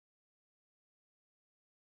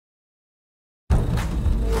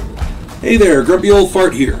Hey there, Grumpy Old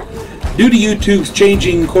Fart here. Due to YouTube's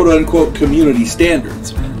changing quote-unquote community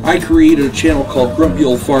standards, I created a channel called Grumpy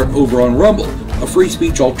Old Fart over on Rumble, a free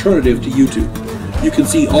speech alternative to YouTube. You can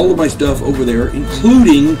see all of my stuff over there,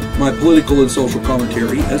 including my political and social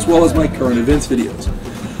commentary, as well as my current events videos.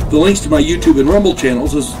 The links to my YouTube and Rumble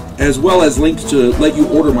channels, as well as links to let you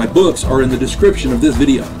order my books, are in the description of this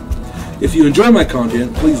video. If you enjoy my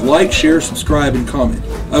content, please like, share, subscribe, and comment.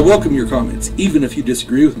 I welcome your comments, even if you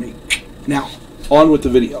disagree with me. Now, on with the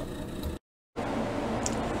video.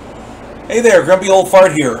 Hey there, Grumpy Old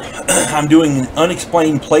Fart here. I'm doing an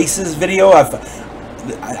Unexplained Places video.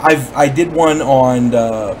 I did one on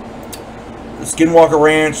the Skinwalker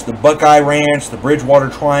Ranch, the Buckeye Ranch, the Bridgewater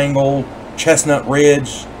Triangle, Chestnut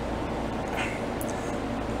Ridge.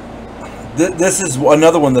 This is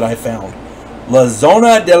another one that I found. La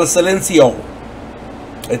Zona del Silencio.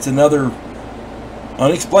 It's another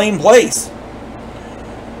unexplained place.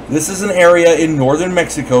 This is an area in northern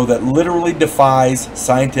Mexico that literally defies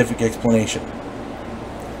scientific explanation.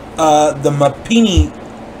 The Mapimi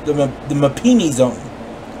Zone,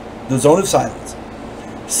 the Zone of Silence,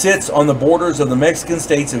 sits on the borders of the Mexican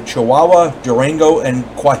states of Chihuahua, Durango, and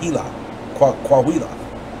Coahuila.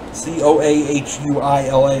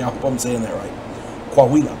 C-O-A-H-U-I-L-A. I hope I'm saying that right.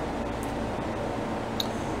 Coahuila.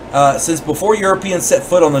 Since before Europeans set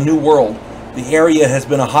foot on the New World, the area has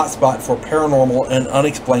been a hotspot for paranormal and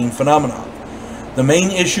unexplained phenomena. The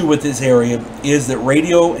main issue with this area is that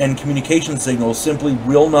radio and communication signals simply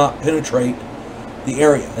will not penetrate the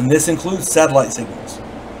area, and this includes satellite signals.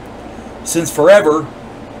 Since forever,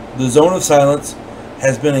 the Zone of Silence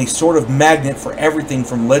has been a sort of magnet for everything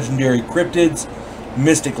from legendary cryptids,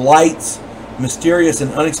 mystic lights, mysterious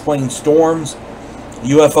and unexplained storms,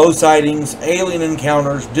 UFO sightings, alien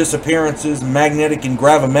encounters, disappearances, magnetic and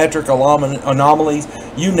gravimetric anomalies,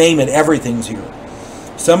 you name it, everything's here.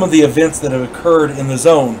 Some of the events that have occurred in the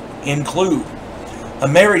zone include a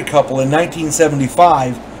married couple in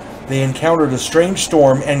 1975. They encountered a strange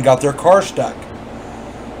storm and got their car stuck.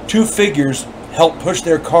 Two figures helped push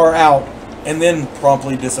their car out and then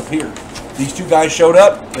promptly disappeared. These two guys showed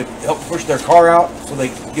up, they helped push their car out so they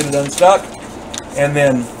could get it unstuck, and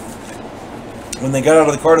then when they got out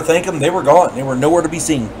of the car to thank them, they were gone. They were nowhere to be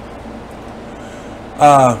seen.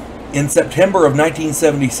 In September of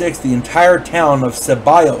 1976, the entire town of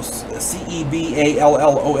Ceballos,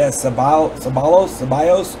 C-E-B-A-L-L-O-S,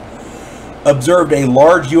 Ceballos, observed a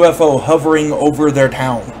large UFO hovering over their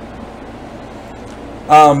town.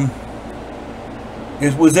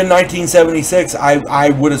 It was in 1976. I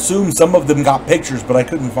would assume some of them got pictures, but I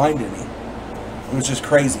couldn't find any. It was just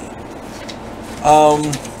crazy.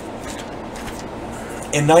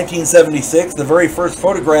 In 1976, the very first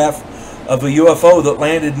photograph of a UFO that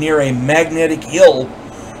landed near a magnetic hill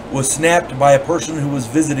was snapped by a person who was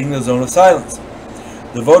visiting the Zone of Silence.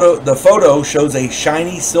 The photo shows a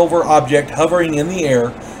shiny silver object hovering in the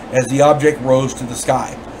air as the object rose to the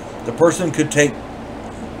sky. The person could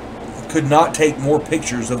not take more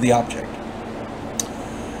pictures of the object.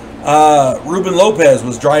 Ruben Lopez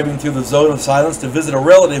was driving through the Zone of Silence to visit a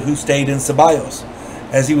relative who stayed in Ceballos.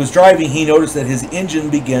 As he was driving, he noticed that his engine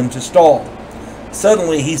began to stall.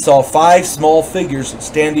 Suddenly, he saw 5 small figures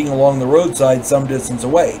standing along the roadside some distance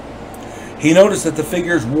away. He noticed that the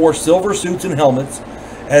figures wore silver suits and helmets.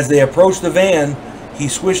 As they approached the van, he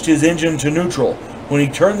switched his engine to neutral. When he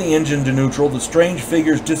turned the engine to neutral, the strange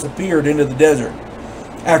figures disappeared into the desert.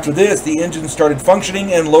 After this, the engine started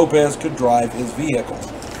functioning and Lopez could drive his vehicle.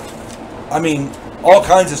 I mean, all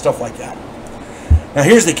kinds of stuff like that. Now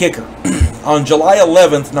here's the kicker. On July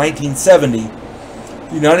 11th, 1970,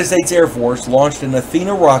 the United States Air Force launched an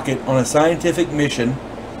Athena rocket on a scientific mission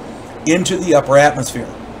into the upper atmosphere.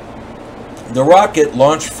 The rocket,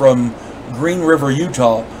 launched from Green River,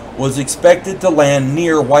 Utah, was expected to land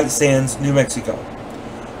near White Sands, New Mexico.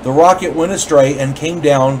 The rocket went astray and came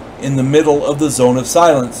down in the middle of the Zone of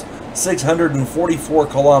Silence, 644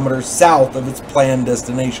 kilometers south of its planned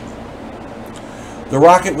destination. The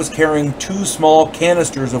rocket was carrying 2 small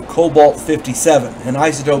canisters of cobalt-57, an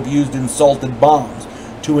isotope used in salted bombs,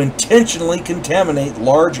 to intentionally contaminate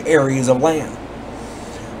large areas of land.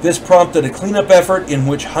 This prompted a cleanup effort in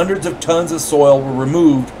which hundreds of tons of soil were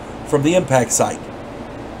removed from the impact site.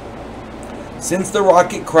 Since the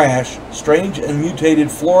rocket crash, strange and mutated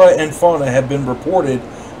flora and fauna have been reported,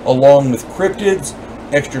 along with cryptids,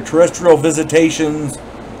 extraterrestrial visitations,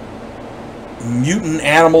 mutant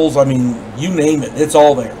animals. I mean, you name it, it's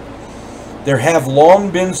all there. There have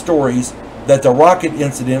long been stories that the rocket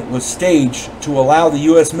incident was staged to allow the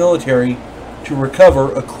U.S. military to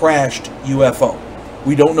recover a crashed UFO.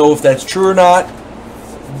 We don't know if that's true or not.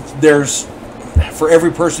 There's for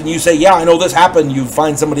every person you say, yeah, I know this happened, you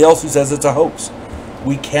find somebody else who says it's a hoax.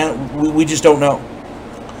 We just don't know.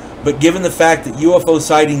 But given the fact that UFO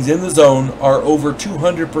sightings in the zone are over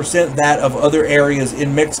 200% that of other areas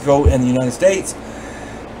in Mexico and the United States,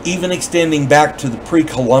 even extending back to the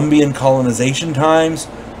pre-Columbian colonization times,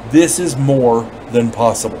 this is more than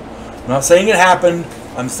possible. I'm not saying it happened,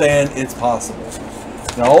 I'm saying it's possible.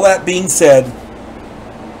 Now, all that being said,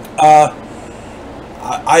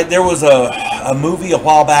 there was a movie a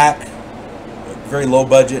while back, very low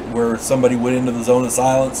budget, where somebody went into the zone of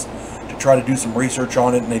silence to try to do some research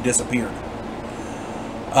on it, and they disappeared.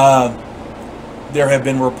 There have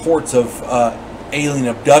been reports of alien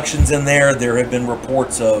abductions in there. There have been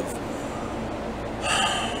reports of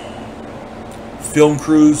film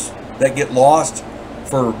crews that get lost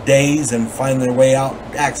for days and find their way out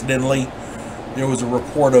accidentally. There was a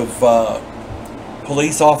report of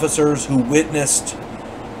police officers who witnessed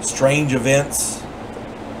strange events,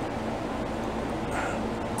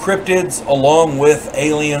 cryptids along with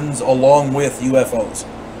aliens, along with UFOs,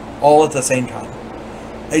 all at the same time.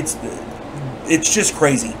 It's just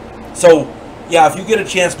crazy. So yeah, if you get a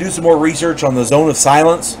chance, do some more research on the zone of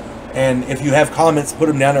silence, and if you have comments, put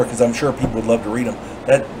them down there, because I'm sure people would love to read them.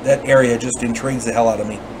 That area just intrigues the hell out of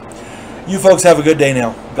me. You folks have a good day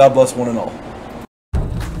now. God bless one and all.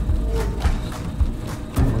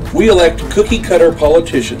 We elect cookie-cutter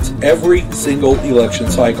politicians every single election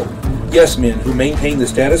cycle. Yes men who maintain the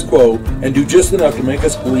status quo and do just enough to make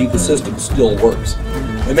us believe the system still works.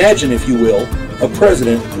 Imagine, if you will, a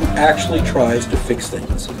president who actually tries to fix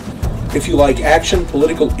things. If you like action,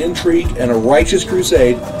 political intrigue, and a righteous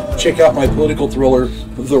crusade, check out my political thriller,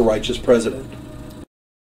 The Righteous President.